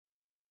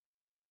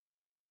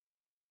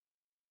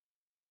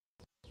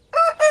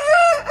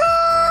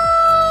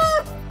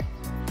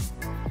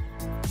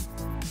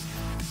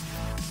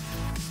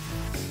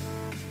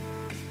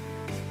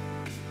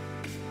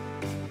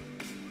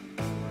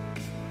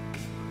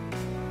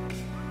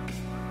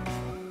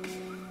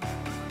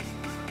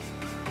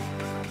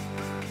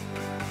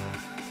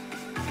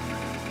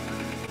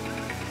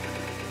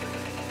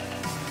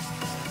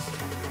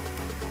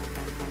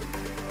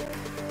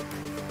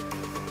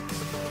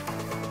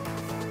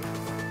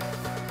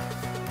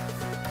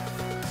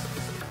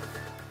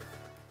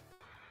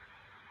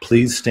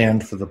Please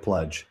stand for the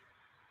pledge.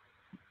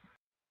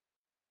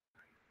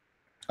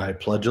 I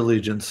pledge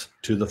allegiance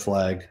to the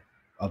flag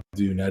of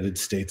the United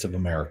States of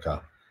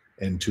America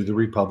and to the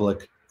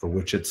republic for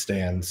which it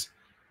stands,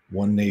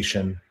 one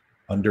nation,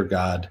 under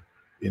God,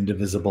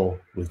 indivisible,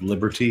 with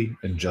liberty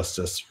and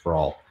justice for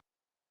all.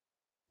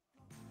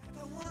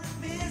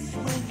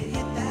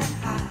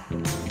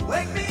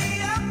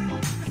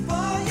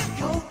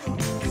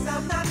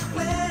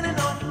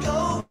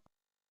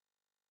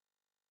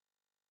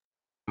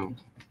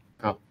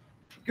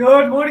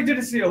 Good morning,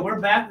 Geneseo. We're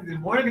back with the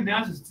morning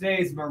announcements. Today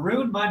is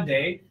Maroon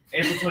Monday,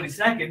 April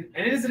 22nd,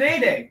 and it is an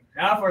A-Day.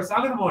 Now for a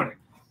song of the morning.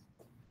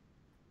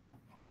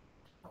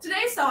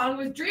 Today's song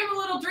was Dream a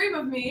Little Dream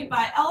of Me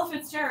by Ella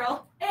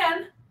Fitzgerald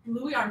and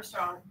Louis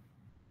Armstrong.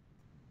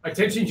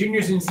 Attention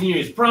juniors and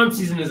seniors, prom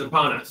season is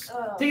upon us.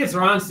 Tickets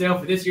are on sale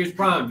for this year's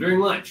prom during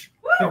lunch.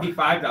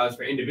 $55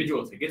 for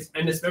individual tickets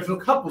and a special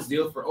couples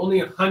deal for only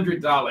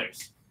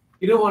 $100.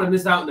 You don't want to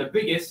miss out on the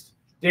biggest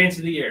dance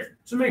of the year,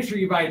 so make sure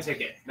you buy a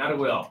ticket, not a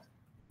will.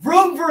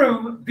 Vroom,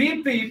 vroom,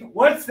 beep, beep.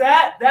 What's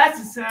that? That's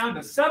the sound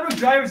of Summer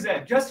Driver's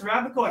Ed just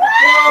around the corner.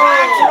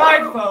 That's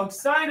right, folks.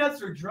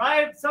 Sign-ups for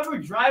Summer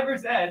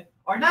Driver's Ed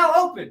are now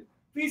open.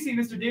 Please see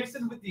Mr.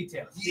 Davidson with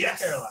details.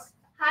 Yes. Caroline.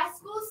 High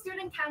School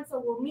Student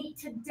Council will meet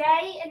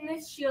today in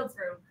Miss Shields'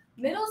 room.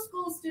 Middle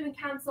School Student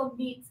Council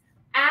meets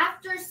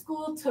after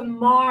school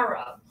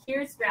tomorrow.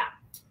 Here's Graham.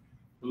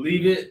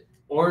 Believe it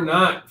or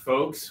not,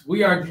 folks,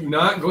 we are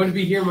not going to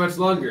be here much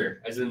longer,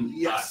 as in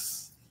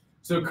us.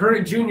 So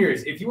current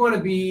juniors, if you want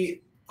to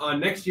be on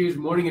next year's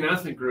morning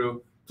announcement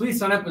crew, please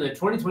sign up in the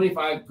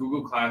 2025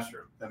 Google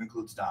Classroom. That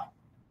includes Don.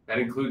 That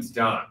includes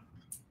Don.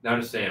 Now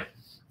to Sam.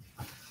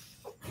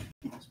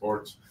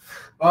 Sports.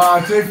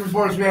 Today for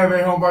sports, we have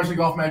a home varsity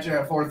golf match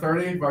at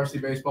 4:30. Varsity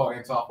baseball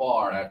and softball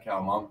are at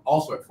Calamont,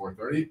 also at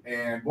 4:30.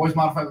 And boys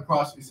modified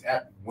lacrosse is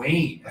at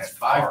Wayne at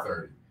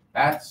 5:30.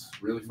 That's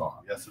really fun.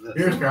 Yes, it is.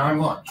 Here's Caroline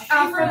lunch.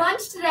 For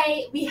lunch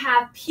today, we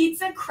have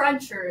pizza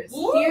crunchers.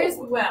 Ooh. Here's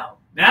Will.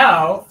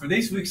 Now for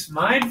this week's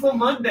Mindful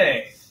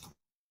Monday.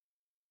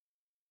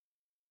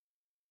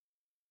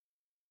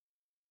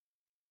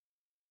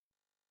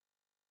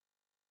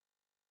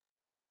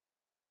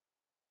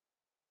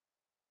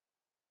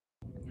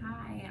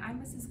 Hi, I'm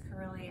Mrs.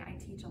 Curley. I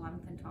teach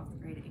 11th and 12th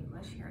grade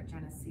English here at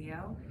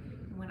Geneseo.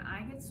 And when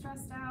I get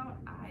stressed out,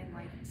 I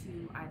like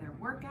to either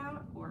work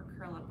out or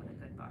curl up with a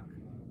good book.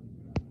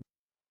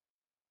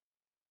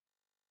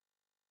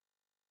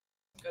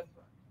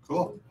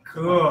 Cool.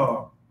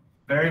 Cool.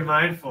 Very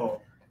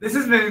mindful. This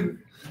has been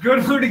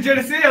Good Morning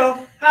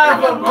Geneseo.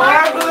 Have a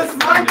marvelous